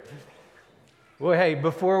Well, hey,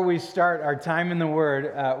 before we start our time in the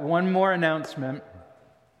Word, one more announcement.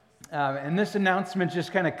 And this announcement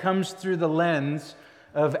just kind of comes through the lens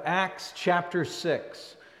of Acts chapter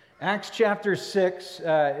 6. Acts chapter 6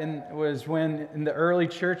 was when in the early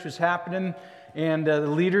church was happening, and the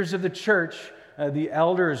leaders of the church, the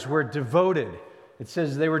elders, were devoted. It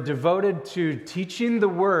says they were devoted to teaching the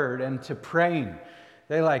Word and to praying.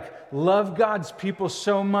 They loved God's people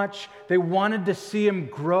so much, they wanted to see Him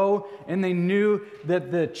grow, and they knew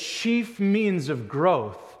that the chief means of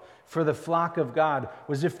growth for the flock of God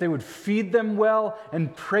was if they would feed them well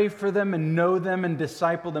and pray for them and know them and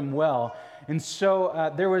disciple them well. And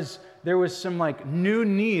so there was some new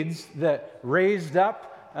needs that raised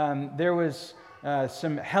up. There was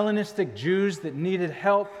some Hellenistic Jews that needed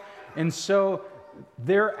help, and so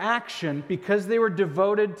their action, because they were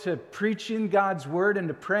devoted to preaching God's word and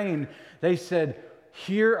to praying, they said,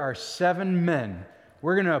 here are 7 men.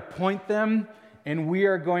 We're going to appoint them, and we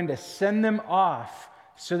are going to send them off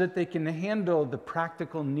so that they can handle the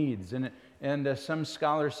practical needs. And some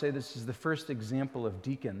scholars say this is the first example of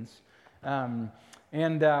deacons. What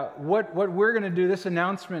we're going to do, this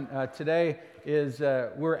announcement today, is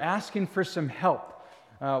we're asking for some help.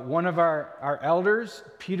 One of our elders,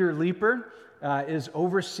 Peter Leeper, is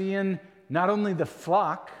overseeing not only the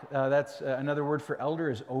flock, that's another word for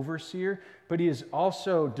elder is overseer, but he is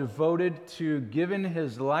also devoted to giving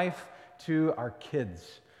his life to our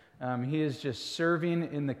kids. He is just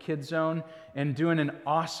serving in the kid zone and doing an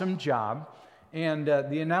awesome job. And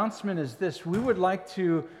the announcement is this: we would like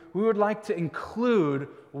to include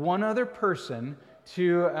one other person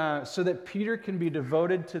so that Peter can be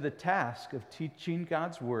devoted to the task of teaching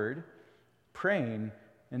God's word, praying,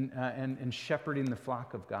 and shepherding the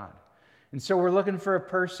flock of God. And so we're looking for a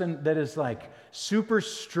person that is super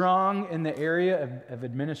strong in the area of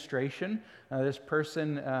administration. This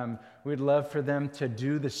person, we'd love for them to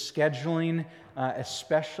do the scheduling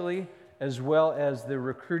especially, as well as the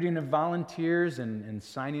recruiting of volunteers and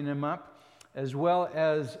signing them up, as well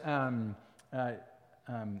as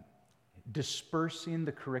dispersing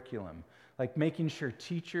the curriculum, making sure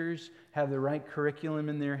teachers have the right curriculum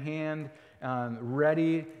in their hand,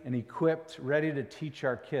 ready and equipped, ready to teach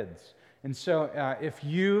our kids. And so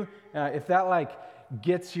if that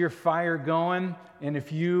gets your fire going, and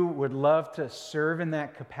if you would love to serve in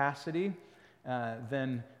that capacity,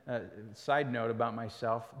 then side note about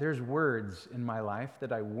myself, there's words in my life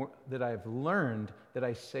that I've learned that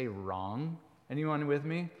I say wrong. Anyone with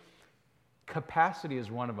me? Capacity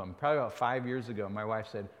is one of them. Probably about 5 years ago, my wife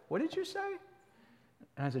said, "What did you say?"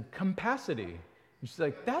 And I said, "Compacity." And she's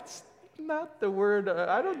like, "That's not the word.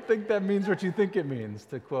 I don't think that means what you think it means,"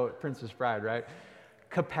 to quote Princess Bride, right?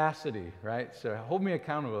 Capacity, right? So hold me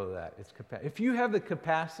accountable to that. It's if you have the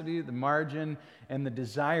capacity, the margin, and the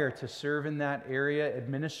desire to serve in that area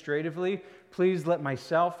administratively, please let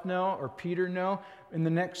myself know or Peter know. In the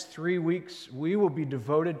next 3 weeks, we will be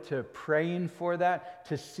devoted to praying for that,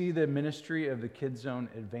 to see the ministry of the Kids Zone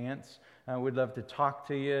advance. We'd love to talk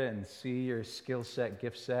to you and see your skill set,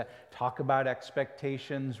 gift set, talk about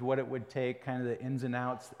expectations, what it would take, kind of the ins and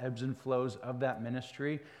outs, the ebbs and flows of that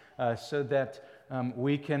ministry, so that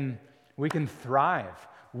we can thrive.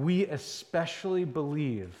 We especially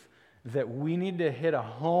believe that we need to hit a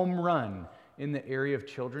home run in the area of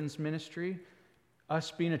children's ministry. Us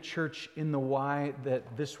being a church in the Y,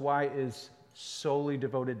 that this Y is solely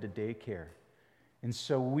devoted to daycare. And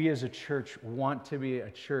so we as a church want to be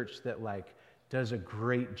a church that does a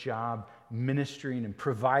great job ministering and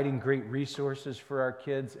providing great resources for our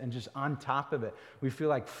kids. And just on top of it, we feel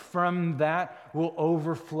like from that will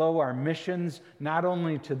overflow our missions, not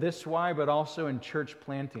only to this Y, but also in church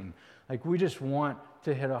planting. We just want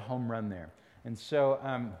to hit a home run there. And so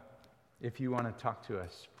if you want to talk to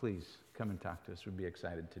us, please come and talk to us. We'd be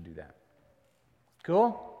excited to do that.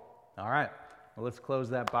 Cool? All right. Well, let's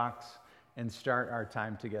close that box and start our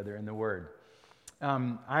time together in the Word.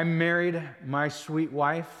 I married my sweet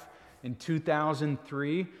wife in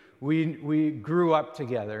 2003. We grew up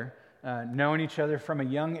together, knowing each other from a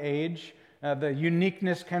young age. The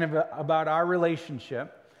uniqueness kind of about our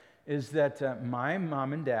relationship is that my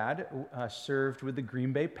mom and dad served with the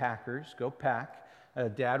Green Bay Packers. Go Pack.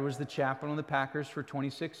 Dad was the chaplain of the Packers for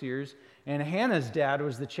 26 years, and Hannah's dad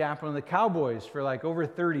was the chaplain of the Cowboys for over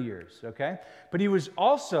 30 years, okay? But he was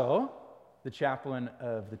also the chaplain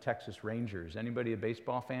of the Texas Rangers. Anybody a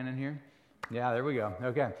baseball fan in here? Yeah, there we go.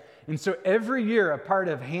 Okay. And so every year, a part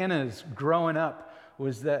of Hannah's growing up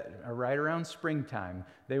was that right around springtime,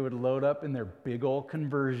 they would load up in their big old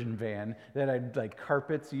conversion van that had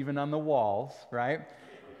carpets even on the walls, right?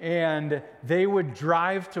 and they would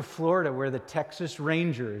drive to Florida where the Texas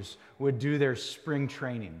Rangers would do their spring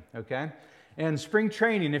training, okay? And spring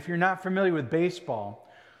training, if you're not familiar with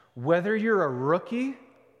baseball, whether you're a rookie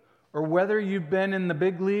or whether you've been in the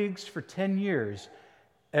big leagues for 10 years,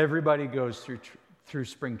 everybody goes through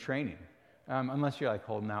spring training, unless you're like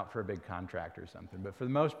holding out for a big contract or something. But for the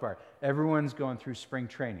most part, everyone's going through spring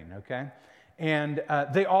training, okay? And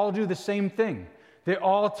they all do the same thing. They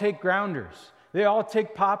all take grounders. They all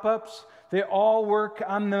take pop-ups. They all work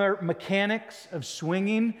on the mechanics of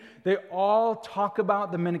swinging. They all talk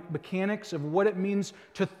about the mechanics of what it means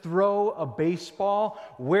to throw a baseball,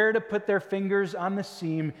 where to put their fingers on the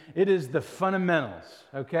seam. It is the fundamentals,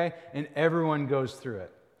 okay? And everyone goes through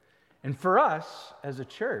it. And for us as a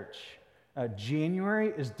church,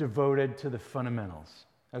 January is devoted to the fundamentals,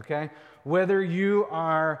 okay? Whether you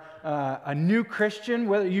are a new Christian,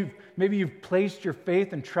 whether maybe you've placed your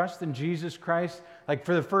faith and trust in Jesus Christ like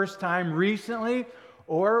for the first time recently,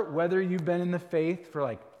 or whether you've been in the faith for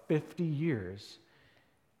like 50 years,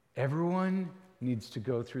 everyone needs to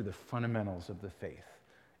go through the fundamentals of the faith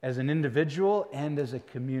as an individual and as a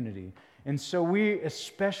community. And so we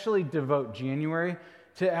especially devote January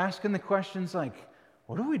to asking the questions like,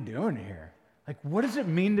 what are we doing here? Like, what does it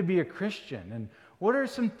mean to be a Christian? And what are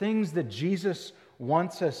some things that Jesus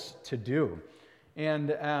wants us to do?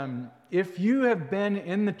 And if you have been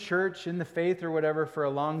in the church, in the faith or whatever for a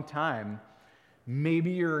long time,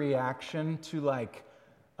 maybe your reaction to like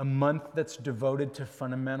a month that's devoted to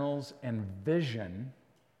fundamentals and vision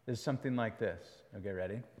is something like this. Okay,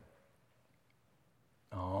 ready?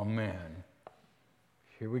 Oh man,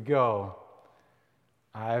 here we go.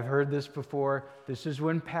 I've heard this before. This is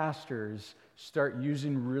when pastors start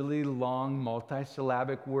using really long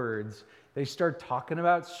multisyllabic words. They start talking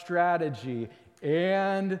about strategy,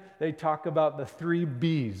 and they talk about the 3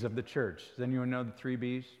 B's of the church. Does anyone know the 3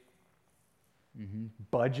 B's?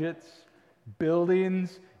 Budgets,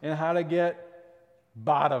 buildings, and how to get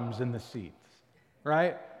bottoms in the seats,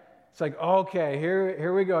 right? It's like, okay,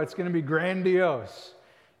 here we go. It's going to be grandiose.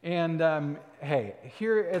 And hey,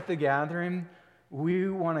 here at the gathering, we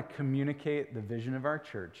want to communicate the vision of our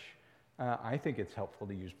church. I think it's helpful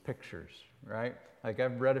to use pictures, right? Like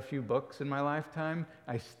I've read a few books in my lifetime.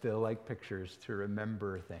 I still like pictures to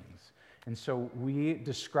remember things. And so we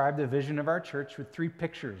describe the vision of our church with 3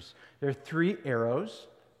 pictures. There are 3 arrows,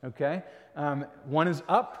 okay? One is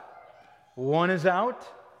up, one is out,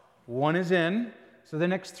 one is in. So the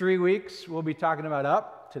next 3 weeks, we'll be talking about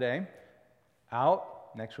up today,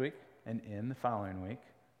 out next week, and in the following week,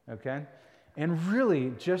 okay? And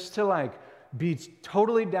really, just to like be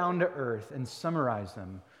totally down to earth and summarize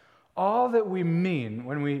them, all that we mean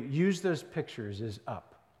when we use those pictures is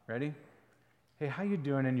up. Ready? Hey, how you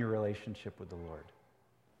doing in your relationship with the Lord?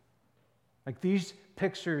 Like these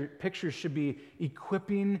pictures should be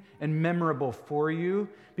equipping and memorable for you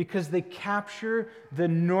because they capture the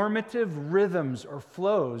normative rhythms or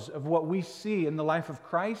flows of what we see in the life of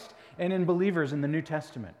Christ and in believers in the New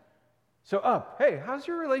Testament. So up, hey, how's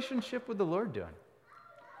your relationship with the Lord doing?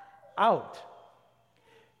 Out,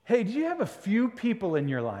 hey, do you have a few people in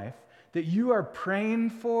your life that you are praying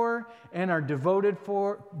for and are devoted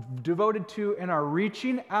to and are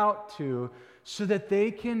reaching out to so that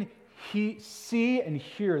they can see and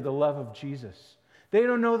hear the love of Jesus? They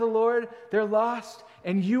don't know the Lord, they're lost,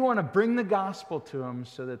 and you want to bring the gospel to them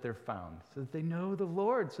so that they're found, so that they know the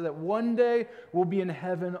Lord, so that one day we'll be in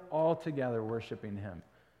heaven all together worshiping Him.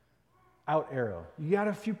 Out arrow. You got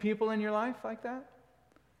a few people in your life like that?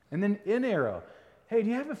 And then in arrow. Hey, do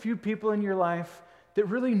you have a few people in your life that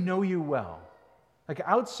really know you well? Like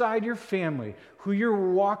outside your family, who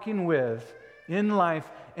you're walking with in life,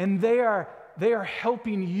 and they are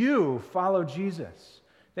helping you follow Jesus.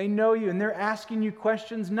 They know you, and they're asking you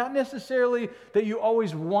questions, not necessarily that you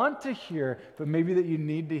always want to hear, but maybe that you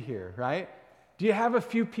need to hear, right? Do you have a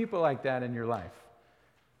few people like that in your life?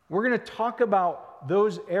 We're going to talk about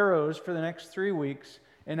those arrows for the next 3 weeks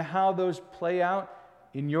and how those play out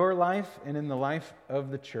in your life and in the life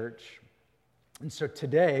of the church. And so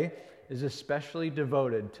today is especially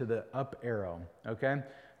devoted to the up arrow, okay?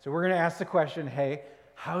 So we're going to ask the question, hey,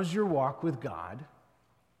 how's your walk with God?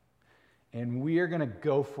 And we are going to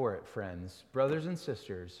go for it, friends. Brothers and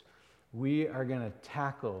sisters, we are going to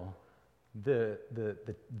tackle the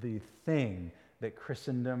thing that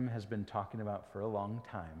Christendom has been talking about for a long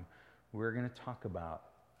time. We're going to talk about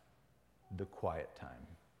the quiet time,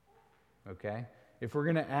 okay? If we're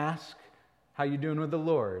going to ask, how you doing with the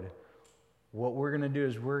Lord? What we're going to do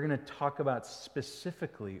is we're going to talk about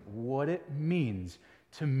specifically what it means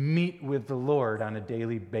to meet with the Lord on a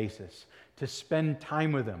daily basis, to spend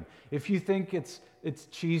time with Him. If you think it's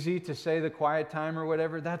cheesy to say the quiet time or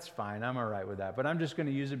whatever, that's fine. I'm all right with that. But I'm just going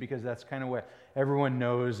to use it because that's kind of what everyone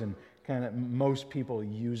knows and kind of most people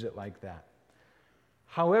use it like that.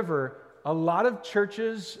 However, a lot of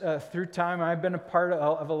churches through time, I've been a part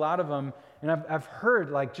of a lot of them, and I've heard,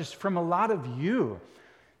 like just from a lot of you,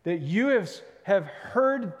 that you have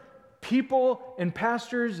heard people and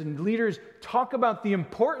pastors and leaders talk about the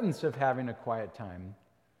importance of having a quiet time.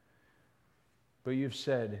 But you've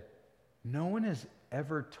said, no one has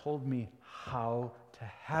ever told me how to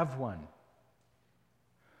have one.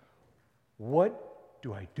 What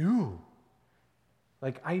do I do?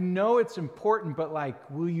 Like, I know it's important, but like,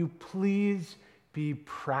 will you please be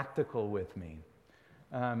practical with me?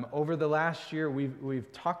 Over the last year,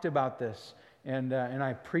 we've talked about this, and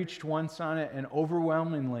I preached once on it, and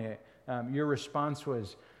overwhelmingly, your response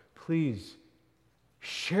was, please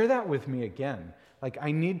share that with me again. Like,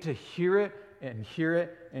 I need to hear it and hear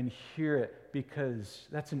it and hear it, because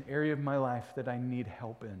that's an area of my life that I need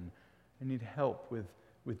help in. I need help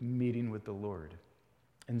with meeting with the Lord.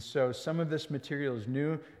 And so some of this material is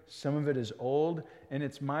new, some of it is old, and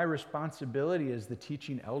it's my responsibility as the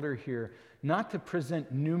teaching elder here not to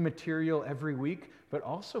present new material every week, but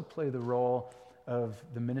also play the role of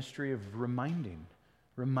the ministry of reminding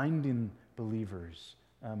believers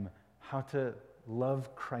how to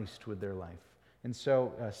love Christ with their life. And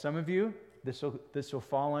so some of you, this will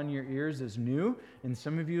fall on your ears as new, and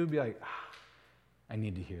some of you will be like, I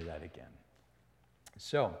need to hear that again.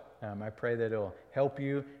 So I pray that it'll help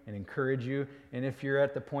you and encourage you. And if you're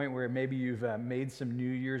at the point where maybe you've made some New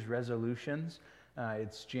Year's resolutions,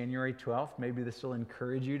 it's January 12th. Maybe this will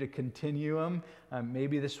encourage you to continue them.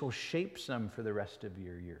 Maybe this will shape some for the rest of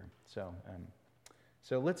your year. So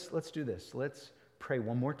let's do this. Let's pray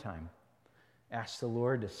one more time. Ask the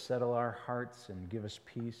Lord to settle our hearts and give us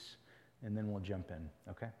peace, and then we'll jump in,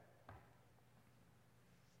 okay?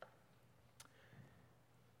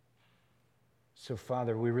 So,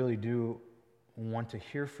 Father, we really do want to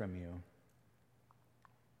hear from you.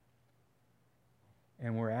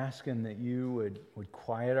 And we're asking that you would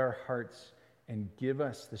quiet our hearts and give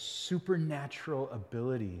us the supernatural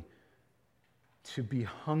ability to be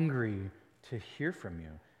hungry to hear from you,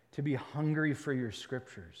 to be hungry for your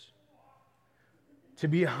scriptures, to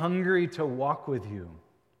be hungry to walk with you.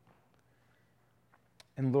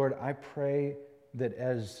 And Lord, I pray that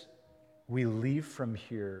as we leave from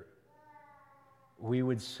here, we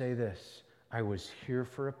would say this: I was here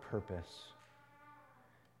for a purpose,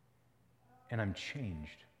 and I'm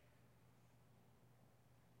changed.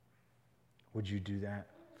 Would you do that,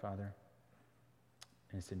 Father?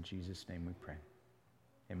 And it's in Jesus' name we pray.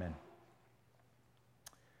 Amen.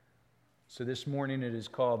 So this morning it is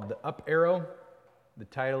called the up arrow. The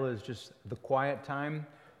title is just The Quiet Time.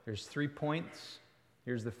 There's 3 points.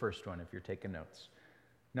 Here's the first one if you're taking notes.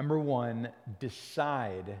 Number 1,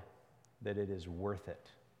 decide that it is worth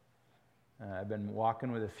it. I've been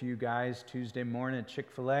walking with a few guys Tuesday morning at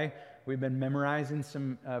Chick-fil-A. We've been memorizing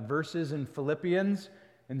some verses in Philippians.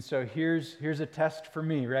 And so here's a test for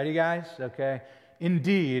me. Ready, guys? Okay.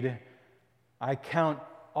 Indeed, I count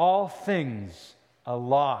all things a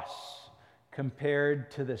loss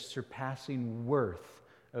compared to the surpassing worth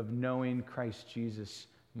of knowing Christ Jesus,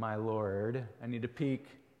 my Lord. I need to peek.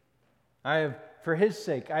 For his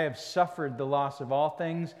sake, I have suffered the loss of all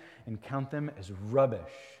things and count them as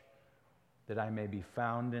rubbish, that I may be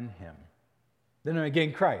found in him. Then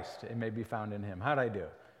again, Christ, it may be found in him. How'd I do?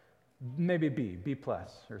 Maybe B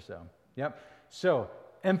plus or so. Yep. So,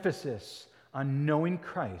 emphasis on knowing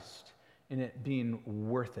Christ and it being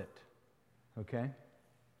worth it. Okay?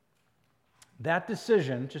 That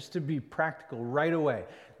decision, just to be practical right away,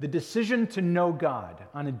 the decision to know God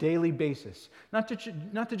on a daily basis, not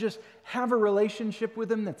to just have a relationship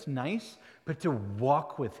with him that's nice, but to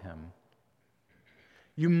walk with him.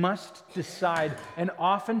 You must decide, and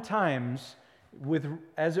oftentimes,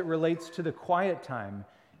 as it relates to the quiet time,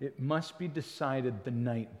 it must be decided the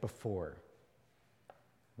night before,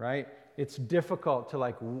 right? It's difficult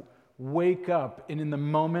to wake up and in the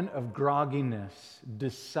moment of grogginess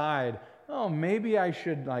decide, oh, maybe I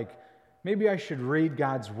should read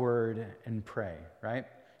God's word and pray, right?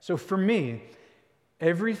 So for me,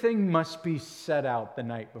 everything must be set out the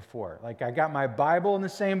night before. Like, I got my Bible in the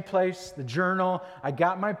same place, the journal, I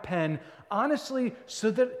got my pen, honestly,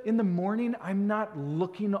 so that in the morning I'm not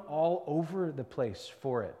looking all over the place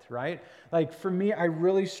for it, right? Like, for me, I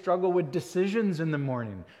really struggle with decisions in the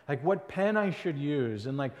morning, like what pen I should use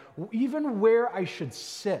and even where I should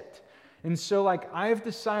sit. And so I've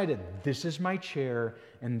decided this is my chair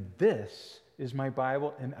and this is my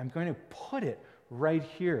Bible, and I'm going to put it right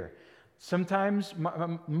here. Sometimes,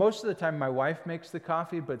 most of the time, my wife makes the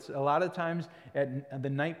coffee, but a lot of times at the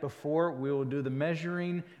night before, we will do the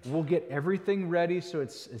measuring. We'll get everything ready so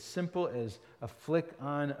it's as simple as a flick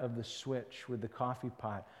on of the switch with the coffee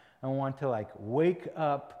pot. I want to wake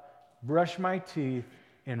up, brush my teeth,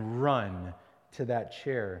 and run to that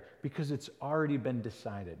chair because it's already been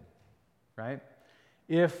decided, right?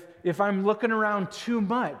 If I'm looking around too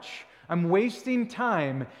much, I'm wasting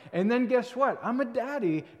time, and then guess what? I'm a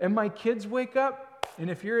daddy, and my kids wake up, and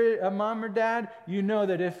if you're a mom or dad, you know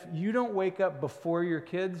that if you don't wake up before your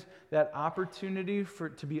kids, that opportunity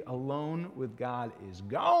to be alone with God is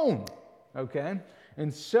gone, okay?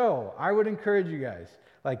 And so, I would encourage you guys,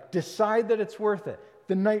 decide that it's worth it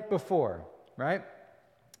the night before, right?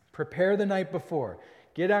 Prepare the night before.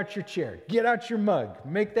 Get out your chair, get out your mug,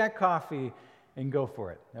 make that coffee, and go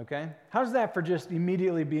for it, okay? How's that for just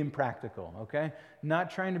immediately being practical, okay? Not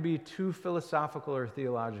trying to be too philosophical or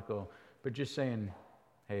theological, but just saying,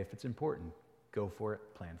 hey, if it's important, go for it,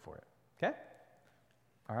 plan for it, okay?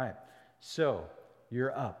 All right, so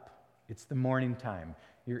you're up. It's the morning time.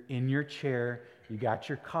 You're in your chair. You got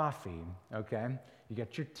your coffee, okay? You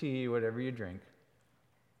got your tea, whatever you drink.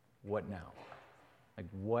 What now?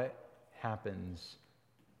 What happens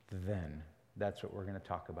then? That's what we're going to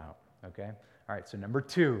talk about, okay? All right, so number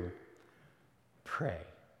 2, pray,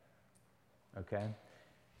 okay?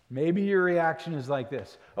 Maybe your reaction is like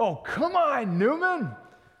this. Oh, come on, Newman.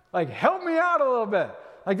 Help me out a little bit.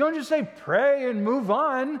 Don't just say pray and move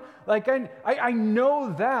on. I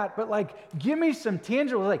know that, but give me some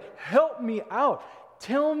tangible, help me out.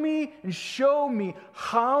 Tell me and show me,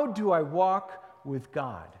 how do I walk with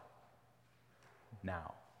God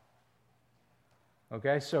now?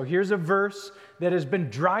 Okay, so here's a verse that has been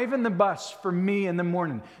driving the bus for me in the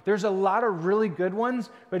morning. There's a lot of really good ones,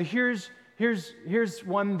 but here's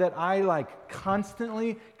one that I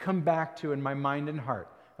constantly come back to in my mind and heart.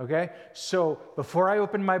 Okay, so before I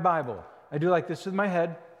open my Bible, I do this with my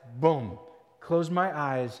head, boom, close my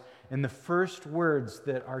eyes, and the first words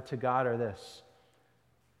that are to God are this: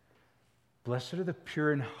 Blessed are the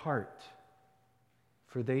pure in heart,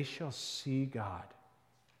 for they shall see God.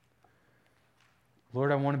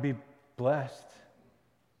 Lord, I want to be blessed.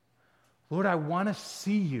 Lord, I want to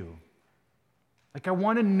see you. I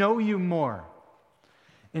want to know you more.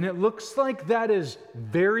 And it looks like that is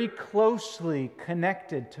very closely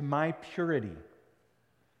connected to my purity.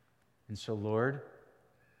 And so, Lord,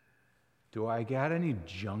 do I got any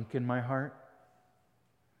junk in my heart?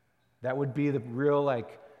 That would be the real,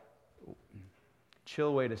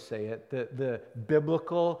 chill way to say it. The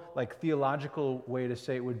biblical, theological way to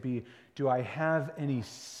say it would be, do I have any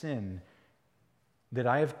sin that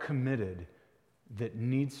I have committed that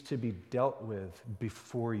needs to be dealt with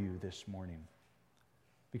before you this morning?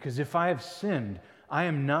 Because if I have sinned, I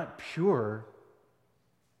am not pure,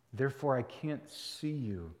 therefore I can't see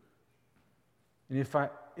you. And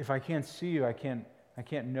if I can't see you, I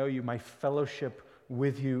can't know you. My fellowship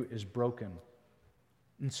with you is broken.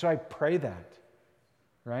 And so I pray that,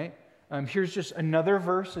 right? Here's just another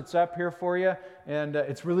verse. It's up here for you, and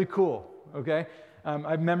it's really cool, okay?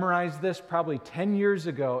 I've memorized this probably 10 years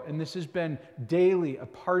ago, and this has been daily a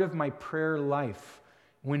part of my prayer life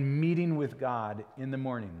when meeting with God in the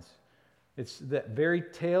mornings. It's the very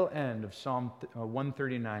tail end of Psalm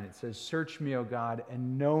 139. It says, "Search me, O God,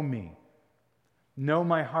 and know me. Know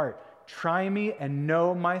my heart. Try me and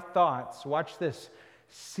know my thoughts." Watch this.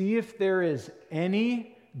 "See if there is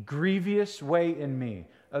any grievous way in me."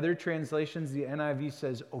 Other translations, the NIV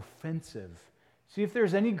says offensive. "See if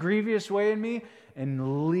there's any grievous way in me,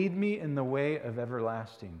 and lead me in the way of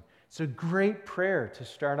everlasting." It's a great prayer to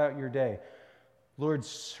start out your day. Lord,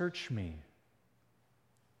 search me.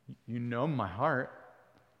 You know my heart.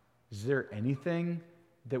 Is there anything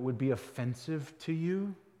that would be offensive to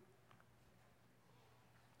you?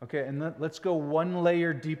 Okay, and let's go one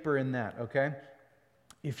layer deeper in that, okay?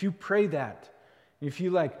 If you pray that, if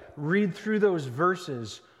you read through those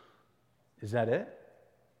verses, is that it?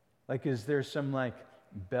 Is there some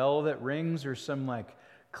bell that rings or some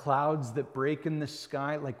clouds that break in the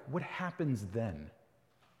sky? What happens then?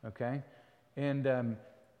 Okay? And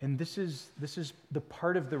this is the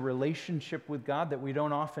part of the relationship with God that we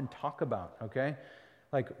don't often talk about, okay?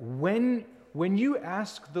 When you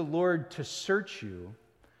ask the Lord to search you,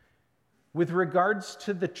 with regards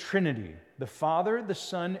to the Trinity, the Father, the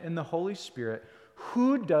Son, and the Holy Spirit,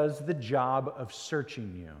 who does the job of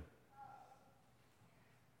searching you?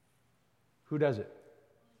 Who does it?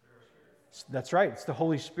 That's right, it's the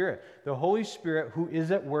Holy Spirit. The Holy Spirit who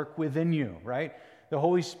is at work within you, right? The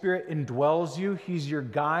Holy Spirit indwells you. He's your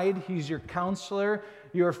guide. He's your counselor,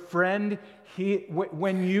 your friend.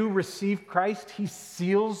 When you receive Christ, He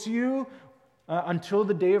seals you until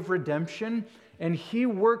the day of redemption, and He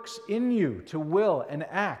works in you to will and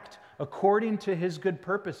act according to His good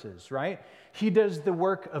purposes, right? He does the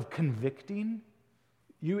work of convicting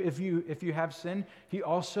you if you have sin. He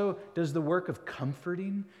also does the work of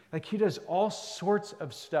comforting. Like, He does all sorts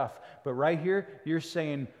of stuff. But right here, you're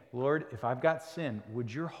saying, Lord, if I've got sin,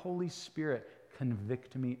 would your Holy Spirit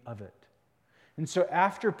convict me of it? And so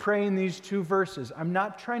after praying these two verses, I'm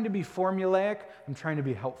not trying to be formulaic, I'm trying to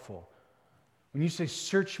be helpful. When you say,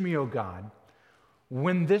 search me, O God,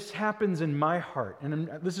 when this happens in my heart, and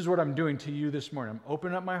this is what I'm doing to you this morning, I'm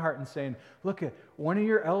opening up my heart and saying, look, one of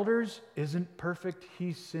your elders isn't perfect,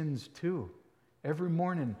 he sins too. Every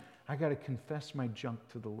morning, I got to confess my junk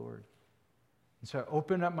to the Lord. And so I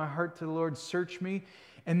open up my heart to the Lord, search me,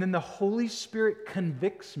 and then the Holy Spirit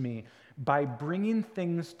convicts me by bringing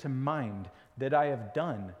things to mind that I have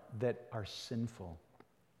done that are sinful.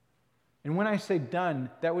 And when I say done,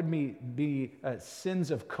 that would be sins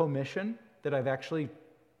of commission that I've actually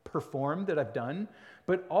performed, that I've done,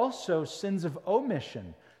 but also sins of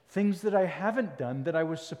omission, things that I haven't done that I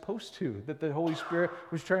was supposed to, that the Holy Spirit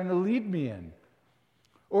was trying to lead me in.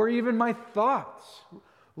 Or even my thoughts.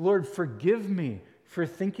 Lord, forgive me for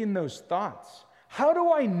thinking those thoughts. How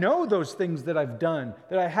do I know those things that I've done,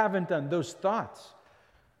 that I haven't done, those thoughts?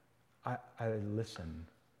 I listen.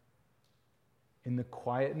 In the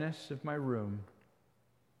quietness of my room,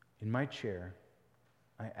 in my chair,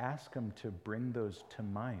 I ask Him to bring those to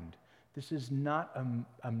mind. This is not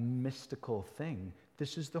a mystical thing.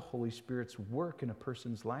 This is the Holy Spirit's work in a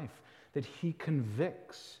person's life, that He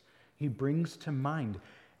convicts, He brings to mind.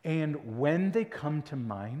 And when they come to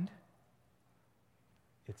mind,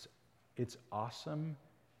 it's awesome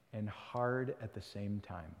and hard at the same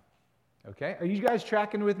time. Okay? Are you guys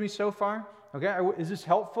tracking with me so far? Okay? Is this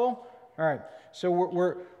helpful? All right, so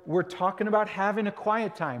we're talking about having a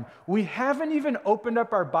quiet time. We haven't even opened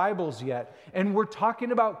up our Bibles yet, and we're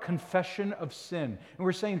talking about confession of sin. And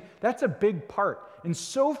we're saying that's a big part. And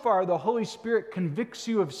so far, the Holy Spirit convicts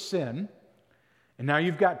you of sin, and now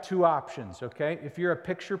you've got two options, okay? If you're a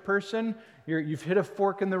picture person, you've hit a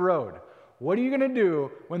fork in the road. What are you going to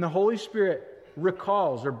do when the Holy Spirit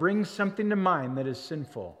recalls or brings something to mind that is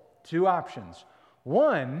sinful? Two options.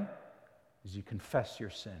 One is you confess your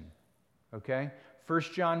sin. Okay? 1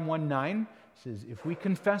 John 1:9 says, if we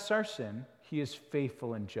confess our sin, He is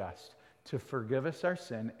faithful and just to forgive us our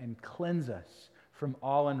sin and cleanse us from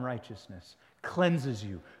all unrighteousness. Cleanses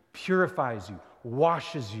you, purifies you,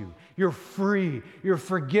 washes you. You're free. You're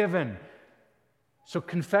forgiven. So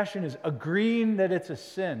confession is agreeing that it's a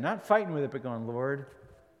sin, not fighting with it, but going, Lord,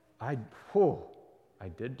 I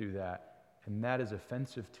did do that, and that is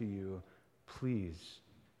offensive to you. Please,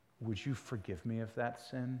 would you forgive me of that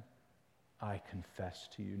sin? I confess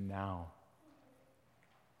to you now.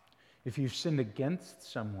 If you've sinned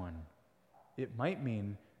against someone, it might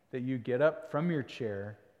mean that you get up from your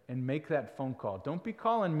chair and make that phone call. Don't be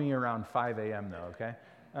calling me around 5 a.m. though, okay?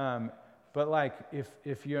 But like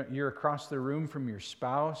if you're across the room from your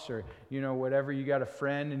spouse or whatever, you got a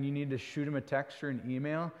friend and you need to shoot him a text or an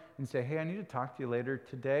email and say, hey, I need to talk to you later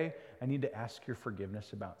today. I need to ask your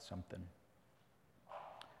forgiveness about something.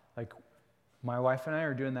 Like, my wife and I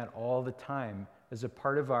are doing that all the time as a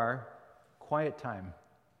part of our quiet time.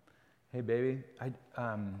 Hey, baby,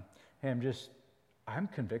 I'm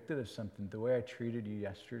convicted of something. The way I treated you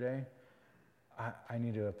yesterday, I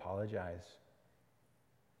need to apologize.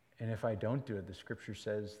 And if I don't do it, the Scripture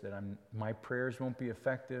says that my prayers won't be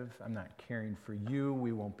effective. I'm not caring for you.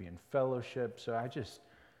 We won't be in fellowship. So I just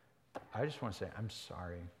want to say, I'm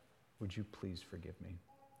sorry. Would you please forgive me?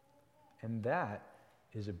 And that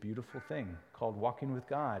is a beautiful thing called walking with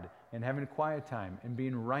God and having a quiet time and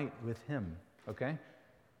being right with Him, okay?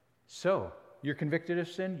 So, you're convicted of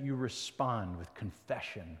sin, you respond with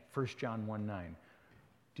confession, 1 John 1:9.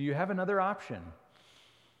 Do you have another option?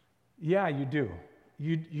 Yeah, you do.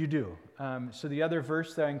 You do. So the other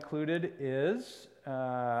verse that I included is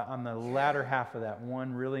on the latter half of that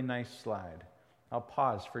one really nice slide. I'll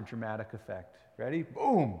pause for dramatic effect. Ready?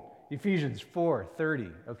 Boom! Ephesians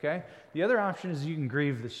 4:30, okay? The other option is you can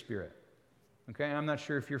grieve the Spirit, okay? I'm not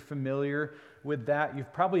sure if you're familiar with that.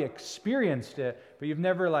 You've probably experienced it, but you've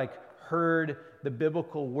never heard the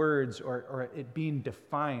biblical words or it being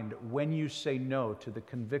defined when you say no to the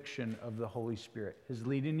conviction of the Holy Spirit. His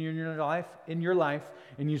leading you in your life,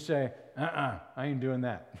 and you say, I ain't doing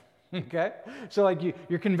that, okay? So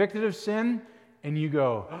you're convicted of sin, and you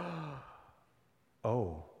go,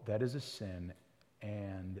 oh, that is a sin,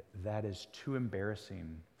 and that is too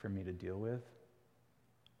embarrassing for me to deal with,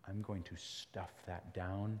 I'm going to stuff that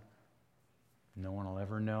down. No one will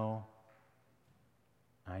ever know.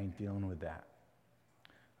 I ain't dealing with that.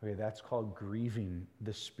 Okay, that's called grieving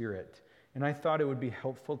the Spirit. And I thought it would be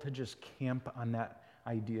helpful to just camp on that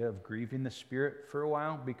idea of grieving the Spirit for a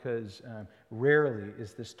while, because rarely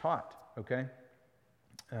is this taught, okay?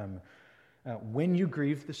 When you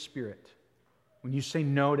grieve the Spirit, when you say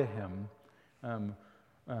no to Him,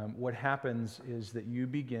 what happens is that you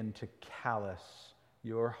begin to callous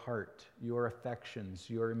your heart, your affections,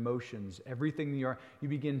 your emotions, everything you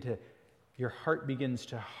your heart begins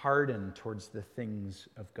to harden towards the things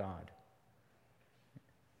of God.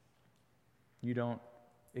 You don't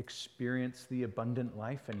experience the abundant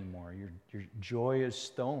life anymore. Your joy is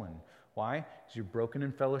stolen. Why? Because you're broken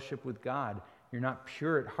in fellowship with God. You're not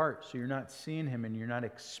pure at heart, so you're not seeing Him and you're not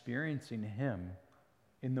experiencing Him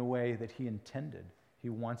in the way that He intended. He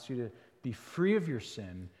wants you to be free of your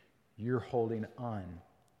sin. You're holding on.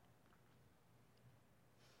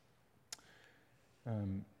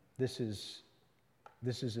 This is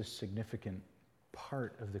a significant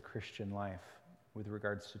part of the Christian life with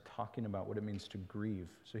regards to talking about what it means to grieve.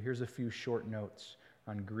 So here's a few short notes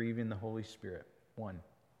on grieving the Holy Spirit. One,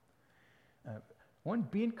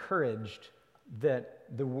 be encouraged that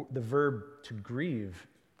the verb to grieve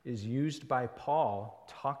is used by Paul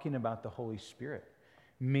talking about the Holy Spirit,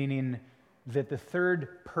 meaning that the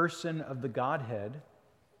third person of the Godhead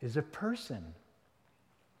is a person,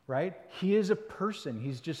 right? He is a person.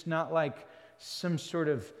 He's just not like some sort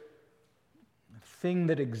of thing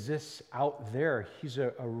that exists out there. He's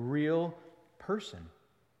a real person.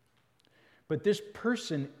 But this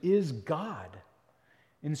person is God.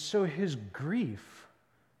 And so His grief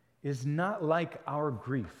is not like our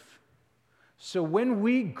grief. So when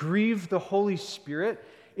we grieve the Holy Spirit,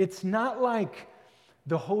 it's not like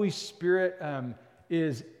the Holy Spirit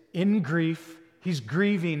is in grief, He's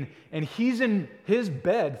grieving, and He's in His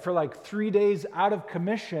bed for like 3 days out of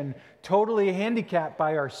commission, totally handicapped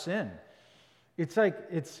by our sin. It's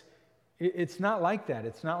not like that.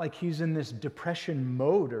 It's not like He's in this depression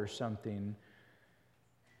mode or something.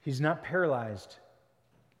 He's not paralyzed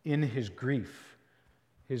in His grief.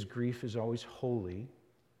 His grief is always holy.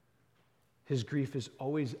 His grief is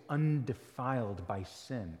always undefiled by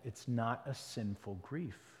sin. It's not a sinful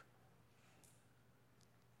grief.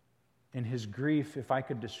 And His grief, if I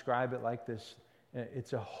could describe it like this,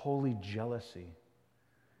 it's a holy jealousy.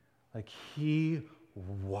 Like He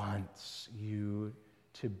wants you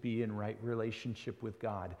to be in right relationship with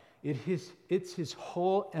God. It's His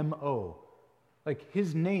whole MO. Like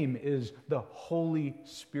His name is the Holy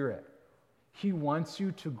Spirit. He wants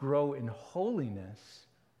you to grow in holiness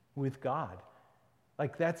with God.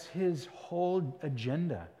 Like that's His whole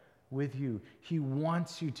agenda with you. He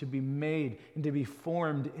wants you to be made and to be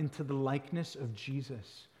formed into the likeness of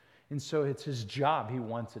Jesus. And so it's His job. He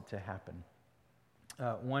wants it to happen.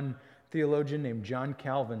 One theologian named John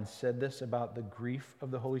Calvin said this about the grief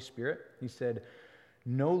of the Holy Spirit. He said,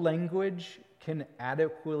 "No language can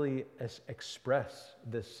adequately express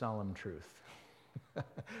this solemn truth."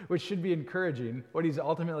 Which should be encouraging. What he's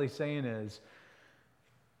ultimately saying is,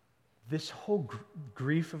 this whole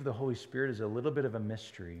grief of the Holy Spirit is a little bit of a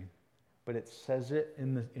mystery, but it says it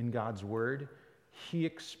in God's Word. He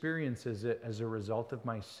experiences it as a result of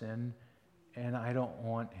my sin, and I don't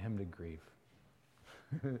want Him to grieve.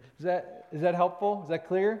 Is that helpful? Is that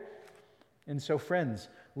clear? And so, friends,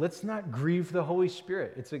 let's not grieve the Holy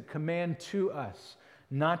Spirit. It's a command to us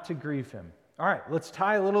not to grieve Him. All right, let's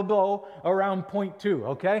tie a little bow around point 2,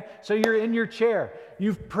 okay? So you're in your chair,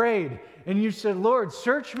 you've prayed, and you said, "Lord,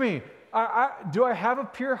 search me. Do I have a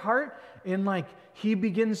pure heart?" And He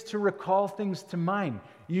begins to recall things to mind.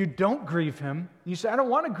 You don't grieve Him. You say, "I don't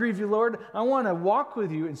want to grieve you, Lord. I want to walk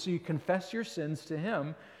with you." And so you confess your sins to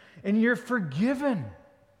Him, and you're forgiven.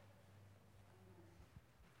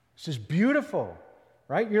 This is beautiful,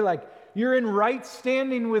 right? You're in right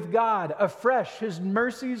standing with God afresh. His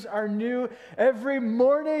mercies are new every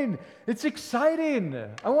morning. It's exciting.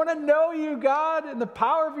 I want to know you, God, and the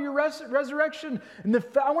power of your resurrection. And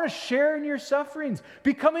I want to share in your sufferings,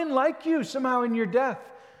 becoming like you somehow in your death.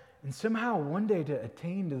 And somehow one day to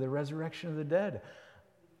attain to the resurrection of the dead.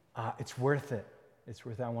 It's worth it. It's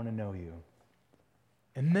worth it. I want to know you.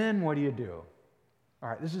 And then what do? All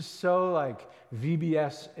right, this is so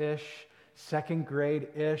VBS-ish, second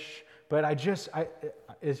grade-ish, but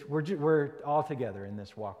we're all together in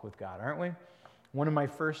this walk with God, aren't we? One of my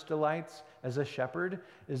first delights as a shepherd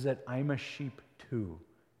is that I'm a sheep too,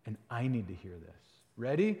 and I need to hear this.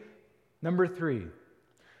 Ready? Number 3,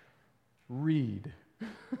 read.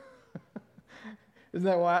 Isn't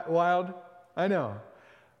that wild? I know.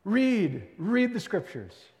 Read the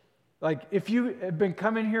scriptures. Like, if you have been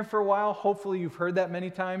coming here for a while, hopefully you've heard that many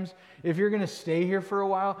times. If you're going to stay here for a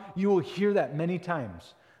while, you will hear that many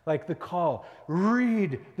times. Like the call,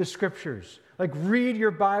 read the scriptures. Like, read your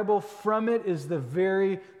Bible. From it is the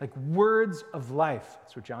very, words of life.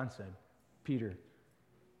 That's what John said. Peter.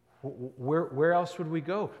 Where else would we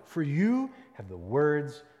go? For you have the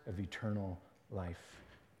words of eternal life.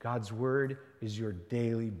 God's word is your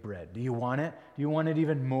daily bread. Do you want it? Do you want it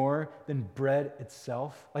even more than bread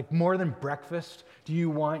itself? Like more than breakfast? Do you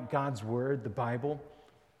want God's word, the Bible?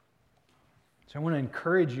 So I want to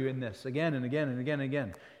encourage you in this again and again and again and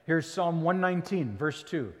again. Here's Psalm 119, verse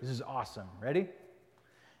 2. This is awesome. Ready?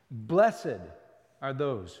 Blessed are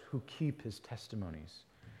those who keep his testimonies,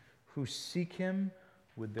 who seek him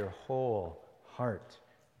with their whole heart.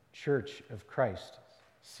 Church of Christ,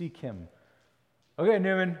 seek him. Okay,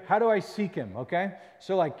 Newman, how do I seek him? Okay?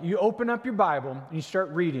 So you open up your Bible and you start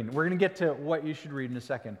reading. We're going to get to what you should read in a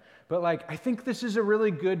second. But I think this is a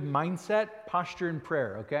really good mindset, posture in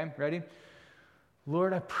prayer. Okay? Ready?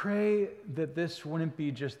 Lord, I pray that this wouldn't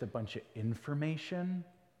be just a bunch of information.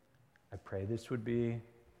 I pray this would be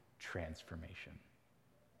transformation.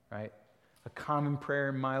 Right? A common prayer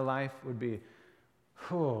in my life would be,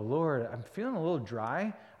 oh, Lord, I'm feeling a little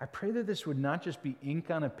dry. I pray that this would not just be ink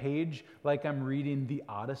on a page like I'm reading the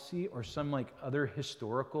Odyssey or some other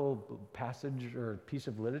historical passage or piece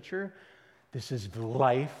of literature. This is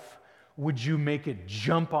life. Would you make it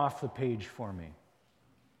jump off the page for me?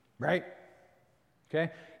 Right?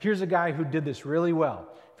 Okay? Here's a guy who did this really well.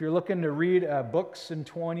 If you're looking to read books in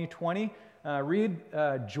 2020, read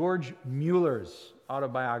George Mueller's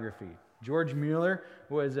autobiography. George Mueller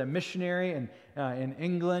was a missionary in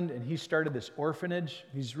England, and he started this orphanage.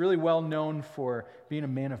 He's really well known for being a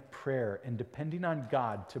man of prayer and depending on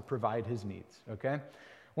God to provide his needs, okay?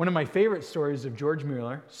 One of my favorite stories of George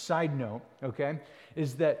Mueller, side note, okay,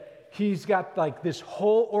 is that he's got this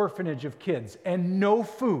whole orphanage of kids and no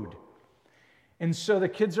food. And so the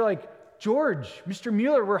kids are like, George, Mr.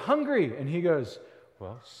 Mueller, we're hungry. And he goes,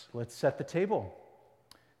 well, let's set the table.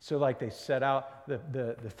 So they set out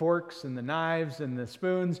the forks and the knives and the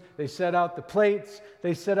spoons. They set out the plates.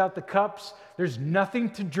 They set out the cups. There's nothing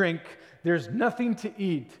to drink. There's nothing to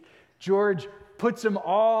eat. George puts them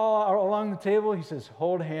all along the table. He says,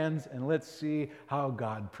 hold hands and let's see how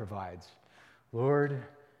God provides. Lord,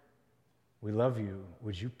 we love you.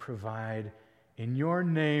 Would you provide in your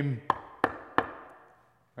name?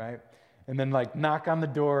 Right? And then knock on the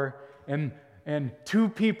door and two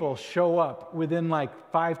people show up within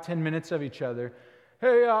 5-10 minutes of each other.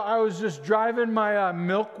 Hey, I was just driving my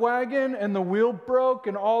milk wagon and the wheel broke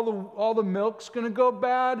and all the milk's gonna go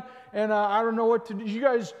bad and I don't know what to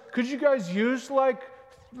do. Could you guys use like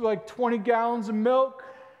 20 gallons of milk?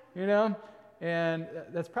 You know? And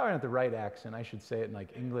that's probably not the right accent. I should say it in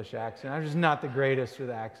English accent. I'm just not the greatest with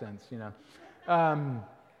accents, you know.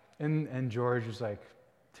 And George was like,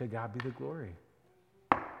 to God be the glory.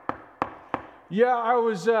 Yeah, I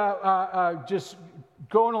was just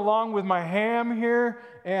going along with my ham here,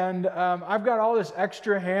 and I've got all this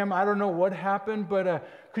extra ham. I don't know what happened, but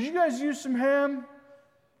could you guys use some ham?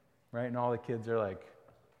 Right? And all the kids are like,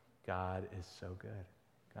 God is so good.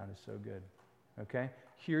 God is so good. Okay?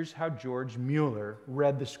 Here's how George Mueller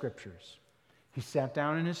read the scriptures. He sat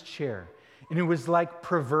down in his chair, and it was like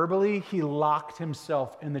proverbially he locked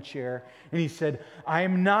himself in the chair, and he said, I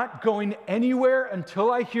am not going anywhere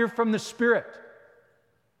until I hear from the Spirit.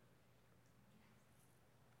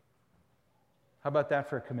 How about that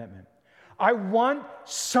for a commitment? I want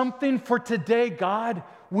something for today, God.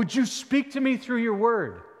 Would you speak to me through your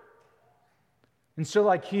word? And so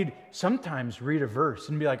he'd sometimes read a verse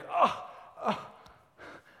and be like, oh,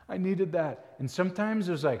 I needed that. And sometimes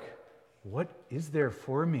it was like, what is there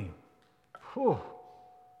for me? Whew,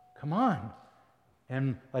 come on.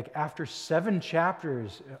 And after 7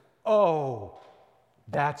 chapters, oh,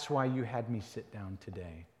 that's why you had me sit down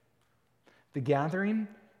today. The gathering,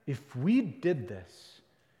 if we did this,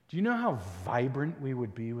 do you know how vibrant we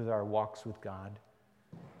would be with our walks with God?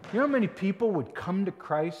 You know how many people would come to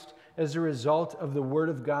Christ as a result of the Word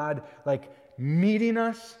of God, meeting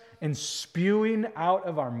us and spewing out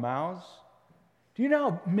of our mouths? Do you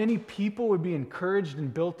know how many people would be encouraged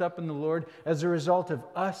and built up in the Lord as a result of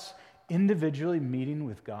us individually meeting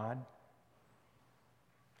with God?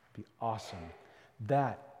 It'd be awesome.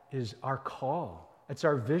 That is our call. That's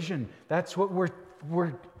our vision. That's what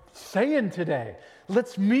we're saying today.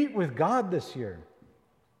 Let's meet with God this year.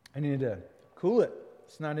 I need to cool it.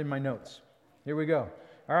 It's not in my notes. Here we go.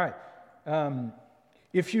 All right.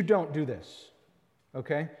 If you don't do this,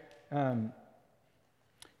 okay,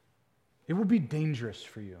 It will be dangerous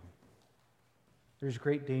for you. There's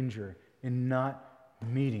great danger in not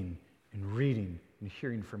meeting and reading and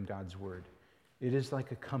hearing from God's word. It is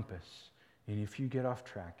like a compass, and if you get off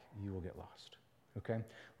track, you will get lost. Okay?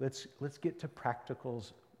 Let's get to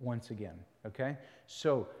practicals once again. Okay?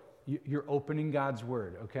 So you're opening God's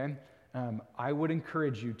word. Okay? I would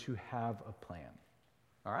encourage you to have a plan.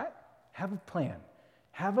 All right? Have a plan.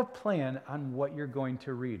 Have a plan on what you're going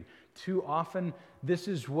to read. Too often, this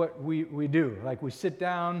is what we do. Like, we sit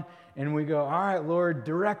down and we go, all right, Lord,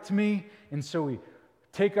 direct me. And so we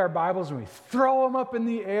take our Bibles and we throw them up in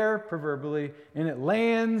the air, proverbially, and it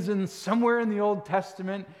lands in somewhere in the Old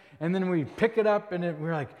Testament. And then we pick it up and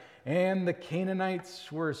we're like, and the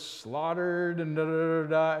Canaanites were slaughtered and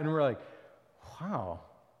da-da-da-da. And we're like, wow.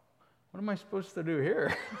 What am I supposed to do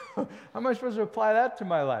here? How am I supposed to apply that to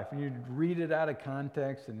my life? And you read it out of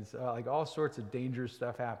context, and it's like all sorts of dangerous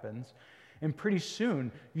stuff happens. And pretty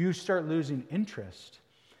soon, you start losing interest.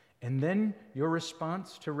 And then your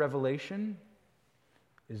response to revelation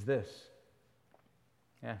is this.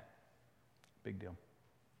 Yeah, big deal.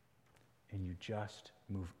 And you just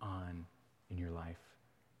move on in your life.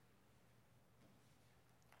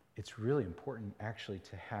 It's really important, actually,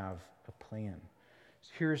 to have a plan.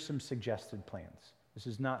 Here are some suggested plans. This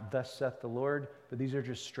is not thus saith the Lord, but these are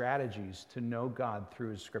just strategies to know God through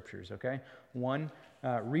his scriptures, okay? One,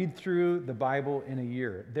 read through the Bible in a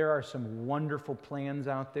year. There are some wonderful plans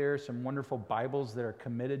out there, some wonderful Bibles that are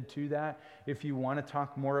committed to that. If you want to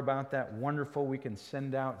talk more about that, wonderful. We can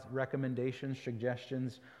send out recommendations,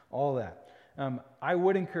 suggestions, all that. I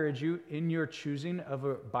would encourage you in your choosing of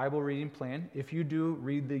a Bible reading plan, if you do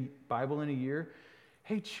read the Bible in a year,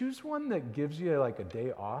 hey, choose one that gives you like a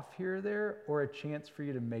day off here or there, or a chance for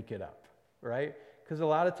you to make it up, right? Because a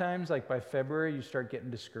lot of times, like by February, you start getting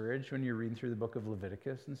discouraged when you're reading through the book of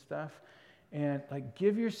Leviticus and stuff. And like,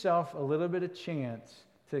 give yourself a little bit of chance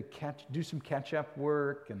to do some catch-up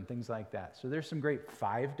work and things like that. So there's some great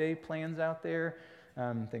 5-day plans out there.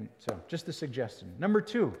 So just a suggestion. Number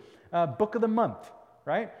 2, book of the month,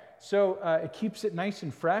 right? So it keeps it nice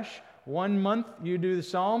and fresh. 1 month you do the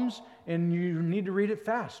Psalms and you need to read it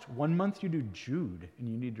fast. 1 month you do Jude and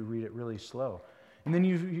you need to read it really slow. And then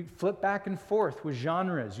you flip back and forth with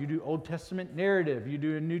genres. You do Old Testament narrative, you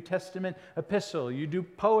do a New Testament epistle, you do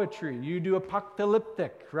poetry, you do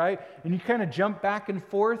apocalyptic, right? And you kind of jump back and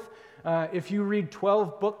forth. If you read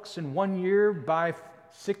 12 books in 1 year, by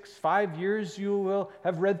 5 years you will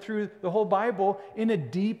have read through the whole Bible in a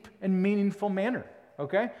deep and meaningful manner,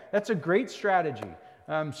 okay? That's a great strategy.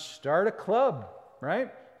 Start a club,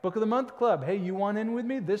 right? Book of the Month club. Hey, you want in with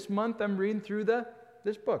me? This month I'm reading through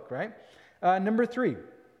this book, right? Number 3,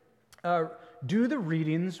 do the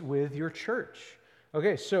readings with your church.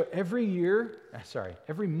 Okay, so every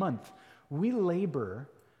month, we labor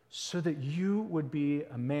so that you would be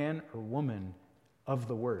a man or woman of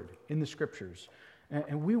the Word in the Scriptures.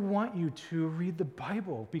 And we want you to read the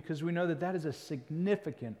Bible because we know that that is a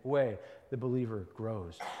significant way the believer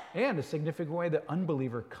grows and a significant way the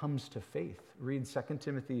unbeliever comes to faith. Read 2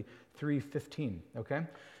 Timothy 3:15, okay?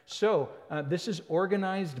 So this is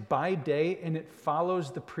organized by day and it follows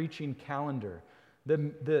the preaching calendar.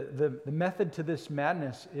 The method to this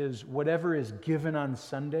madness is whatever is given on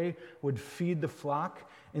Sunday would feed the flock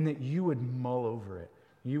and that you would mull over it.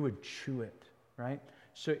 You would chew it, right?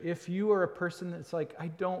 So if you are a person that's like, I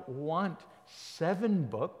don't want 7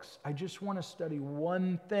 books, I just want to study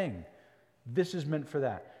one thing, this is meant for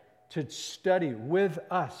that. To study with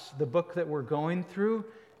us the book that we're going through.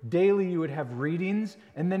 Daily you would have readings,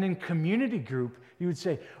 and then in community group you would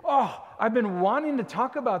say, oh, I've been wanting to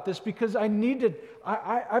talk about this because I've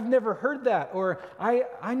never heard that, or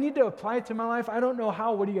I need to apply it to my life. I don't know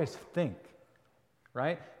how. What do you guys think?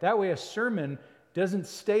 Right? That way a sermon doesn't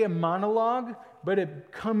stay a monologue, but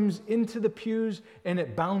it comes into the pews and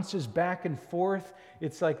it bounces back and forth.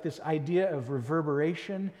 It's like this idea of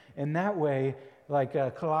reverberation. And that way, like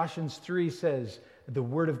Colossians 3 says, the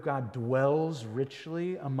Word of God dwells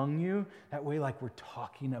richly among you. That way, like we're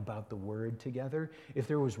talking about the Word together. If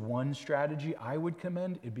there was one strategy I would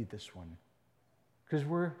commend, it'd be this one. Because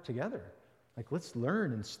we're together. Like, let's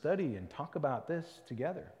learn and study and talk about this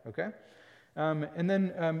together, okay? And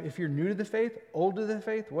then if you're new to the faith, old to the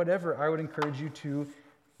faith, whatever, I would encourage you to,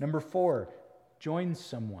 number 4, join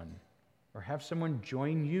someone or have someone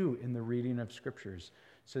join you in the reading of Scriptures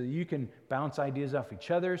so that you can bounce ideas off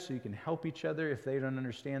each other, so you can help each other. If they don't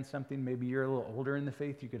understand something, maybe you're a little older in the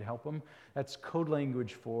faith, you could help them. That's code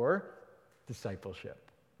language for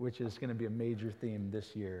discipleship, which is going to be a major theme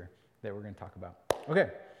this year that we're going to talk about. Okay,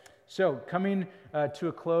 so coming to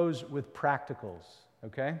a close with practicals,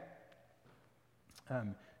 okay?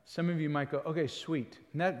 Some of you might go, okay, sweet.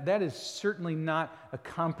 And that is certainly not a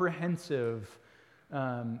comprehensive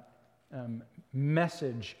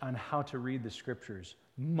message on how to read the Scriptures.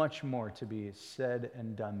 Much more to be said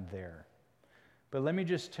and done there. But let me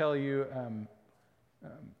just tell you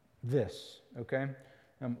this, okay?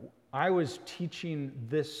 I was teaching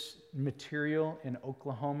this material in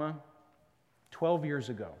Oklahoma 12 years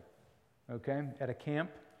ago, okay, at a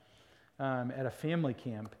camp, at a family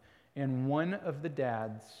camp, and one of the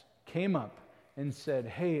dads came up and said,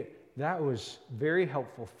 hey, that was very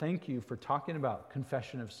helpful. Thank you for talking about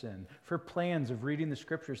confession of sin, for plans of reading the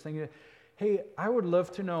Scriptures. Thinking, hey, I would love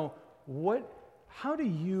to know how do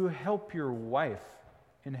you help your wife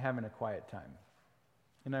in having a quiet time?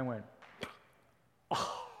 And I went,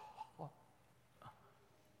 oh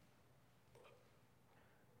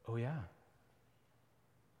yeah.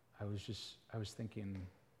 I was thinking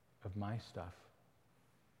of my stuff.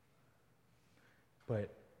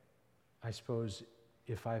 But I suppose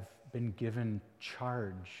if I've been given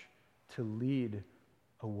charge to lead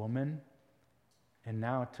a woman and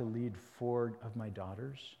now to lead 4 of my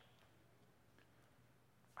daughters,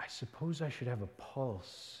 I suppose I should have a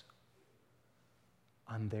pulse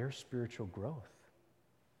on their spiritual growth.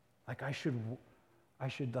 Like I should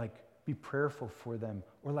like be prayerful for them,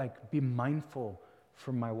 or like be mindful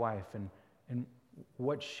for my wife and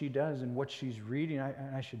what she does and what she's reading.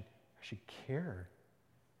 I should care.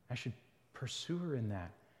 I should pursue her in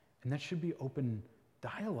that. And that should be open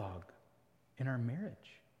dialogue in our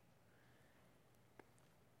marriage.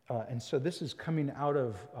 And so this is coming out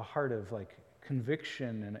of a heart of like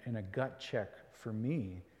conviction and a gut check for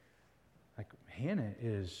me. Like Hannah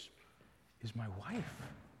is my wife.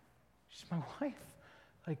 She's my wife.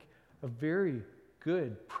 Like a very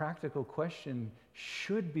good practical question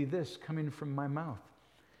should be this coming from my mouth.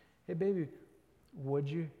 Hey baby, what'd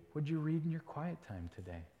you read in your quiet time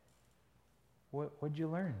today? What'd you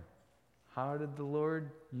learn? How did the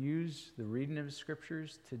Lord use the reading of the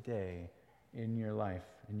Scriptures today in your life,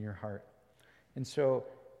 in your heart? And so,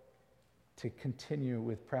 to continue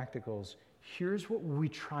with practicals, here's what we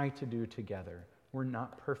try to do together. We're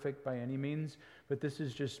not perfect by any means, but this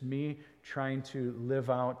is just me trying to live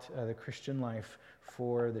out the Christian life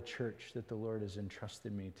for the church that the Lord has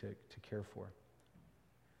entrusted me to care for.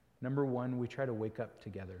 Number 1, we try to wake up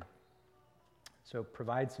together. So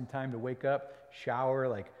provide some time to wake up, shower,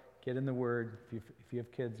 like get in the Word. If you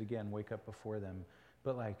have kids, again, wake up before them.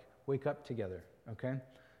 But like wake up together, okay?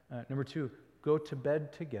 Number 2, go to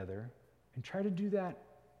bed together and try to do that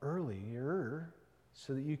earlier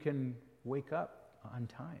so that you can wake up on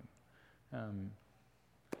time.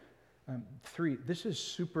 3, this is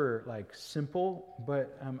super like simple,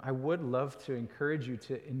 but I would love to encourage you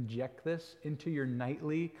to inject this into your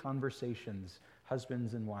nightly conversations,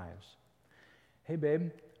 husbands and wives. Hey babe,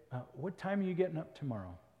 what time are you getting up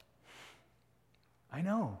tomorrow? I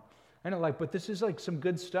know, like, but this is like some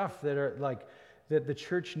good stuff that are like, that the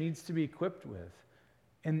church needs to be equipped with.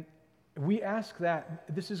 And we ask that,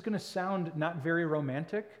 this is going to sound not very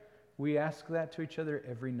romantic, we ask that to each other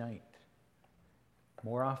every night.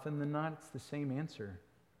 More often than not, it's the same answer,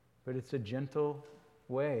 but it's a gentle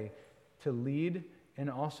way to lead and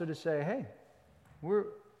also to say, hey, we're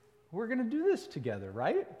going to do this together,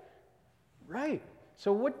 right? Right.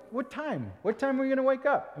 So what time? What time are we going to wake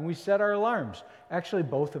up? And we set our alarms. Actually,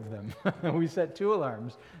 both of them. We set 2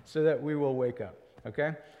 alarms so that we will wake up,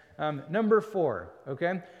 okay? Number 4,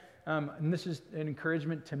 okay? And this is an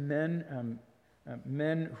encouragement to men,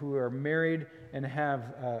 men who are married and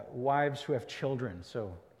have wives who have children.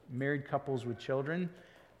 So married couples with children.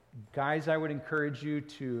 Guys, I would encourage you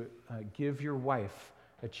to give your wife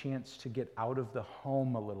a chance to get out of the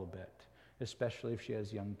home a little bit, especially if she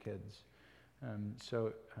has young kids.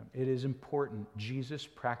 So it is important. Jesus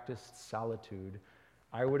practiced solitude.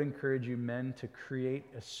 I would encourage you, men, to create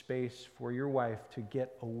a space for your wife to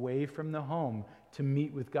get away from the home to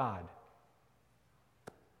meet with God.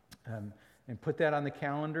 And put that on the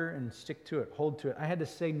calendar and stick to it, hold to it. I had to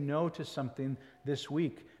say no to something this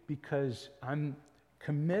week because I'm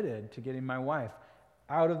committed to getting my wife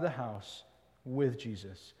out of the house with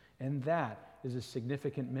Jesus. And that is a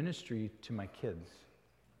significant ministry to my kids.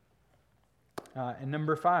 And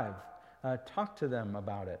number 5, talk to them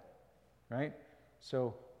about it, right?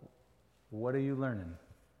 So what are you learning?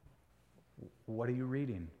 What are you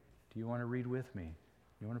reading? Do you want to read with me?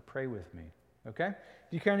 You want to pray with me? Okay?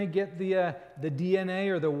 Do you kind of get the DNA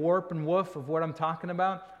or the warp and woof of what I'm talking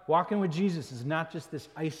about? Walking with Jesus is not just this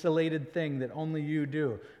isolated thing that only you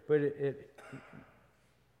do, but it's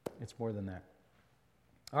more than that.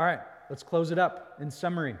 All right, let's close it up. In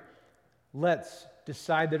summary, let's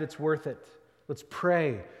decide that it's worth it. Let's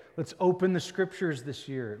pray. let's open the scriptures this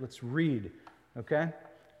year. Let's read, okay?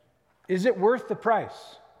 Is it worth the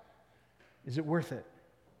price? Is it worth it?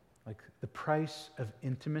 Like the price of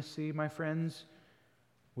intimacy, my friends,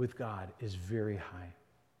 with God is very high.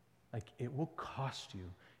 Like it will cost you.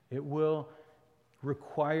 It will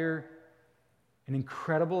require an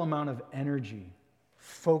incredible amount of energy,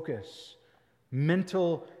 focus,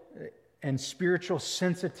 mental and spiritual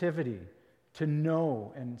sensitivity to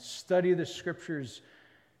know and study the scriptures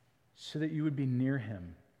so that you would be near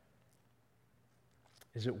him.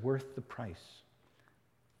 Is it worth the price?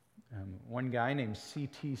 One guy named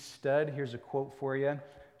C.T. Studd, here's a quote for you.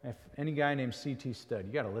 If any guy named C.T. Studd,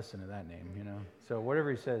 you got to listen to that name, you know. So whatever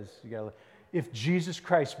he says, you got to. If Jesus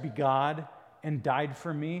Christ be God and died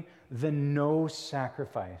for me, then no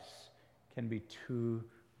sacrifice can be too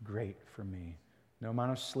great for me. No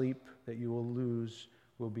amount of sleep that you will lose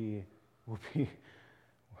will be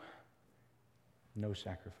no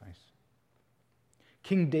sacrifice.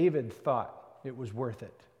 King David thought it was worth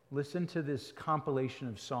it. Listen to this compilation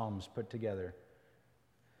of Psalms put together.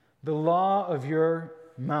 The law of your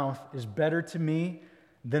mouth is better to me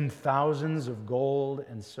than thousands of gold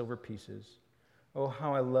and silver pieces. Oh,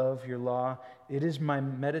 how I love your law. It is my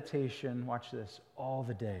meditation, watch this, all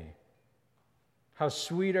the day. How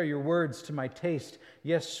sweet are your words to my taste,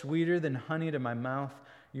 yes, sweeter than honey to my mouth.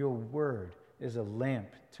 Your word is a lamp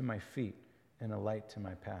to my feet and a light to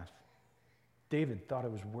my path. David thought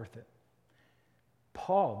it was worth it.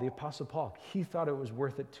 Paul, the Apostle Paul, he thought it was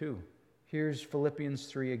worth it too. Here's Philippians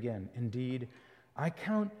 3 again. Indeed, I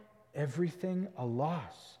count everything a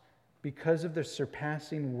loss because of the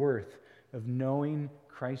surpassing worth of knowing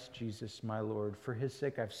Christ Jesus, my Lord. For his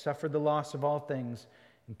sake, I've suffered the loss of all things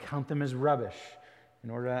and count them as rubbish in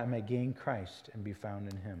order that I may gain Christ and be found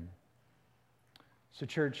in him. So,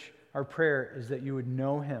 church, our prayer is that you would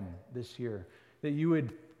know him this year, that you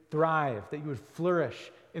would thrive, that you would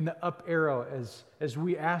flourish in the up arrow as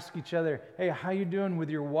we ask each other, hey, how you doing with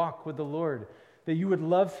your walk with the Lord? That you would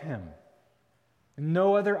love him.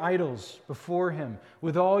 No other idols before him,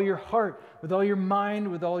 with all your heart, with all your mind,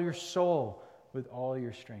 with all your soul, with all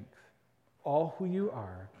your strength. All who you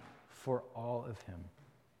are for all of him.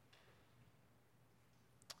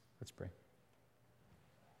 Let's pray.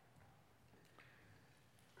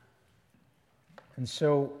 And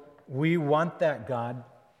so we want that, God,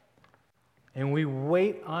 and we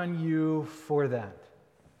wait on you for that.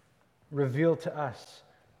 Reveal to us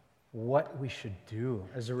what we should do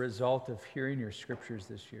as a result of hearing your scriptures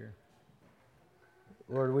this year.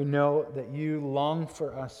 Lord, we know that you long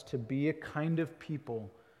for us to be a kind of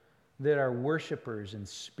people that are worshipers in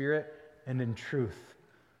spirit and in truth.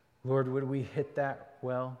 Lord, would we hit that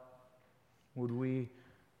well? Would we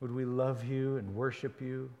love you and worship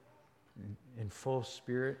you in full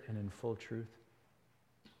spirit and in full truth?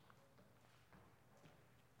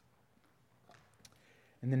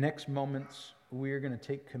 In the next moments, we are going to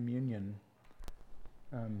take communion.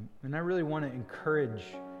 And I really want to encourage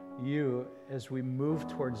you as we move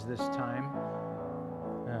towards this time.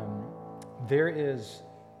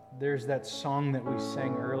 There's that song that we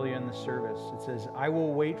sang early in the service. It says, I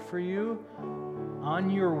will wait for you.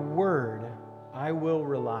 On your word, I will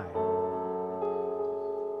rely.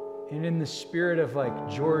 And in the spirit of like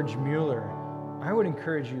George Mueller, I would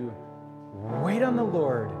encourage you, wait on the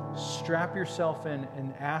Lord, strap yourself in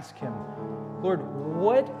and ask him, Lord,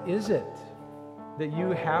 what is it that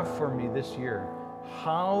you have for me this year?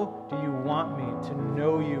 How do you want me to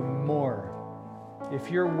know you more?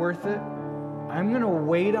 If you're worth it, I'm going to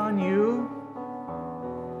wait on you.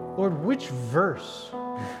 Lord, which verse?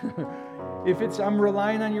 If it's I'm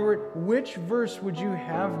relying on your word, which verse would you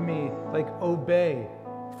have me like obey,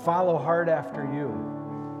 follow hard after you?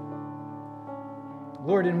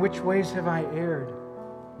 Lord, in which ways have I erred?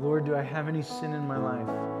 Lord, do I have any sin in my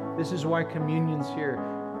life? This is why communion's here,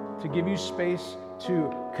 to give you space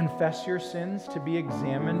to confess your sins, to be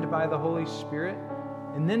examined by the Holy Spirit,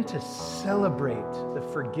 and then to celebrate the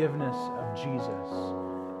forgiveness of Jesus.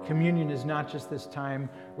 Communion is not just this time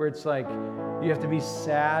where it's like you have to be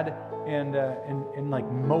sad and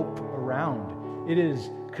like mope around. It is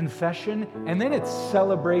confession, and then it's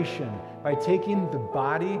celebration by taking the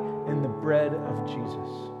body and the bread of Jesus.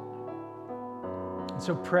 And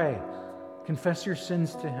so pray, confess your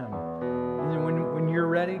sins to him. And then when you're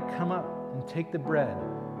ready, come up and take the bread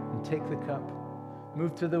and take the cup.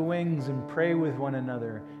 Move to the wings and pray with one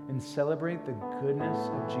another and celebrate the goodness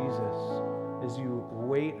of Jesus as you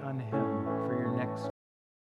wait on him for your next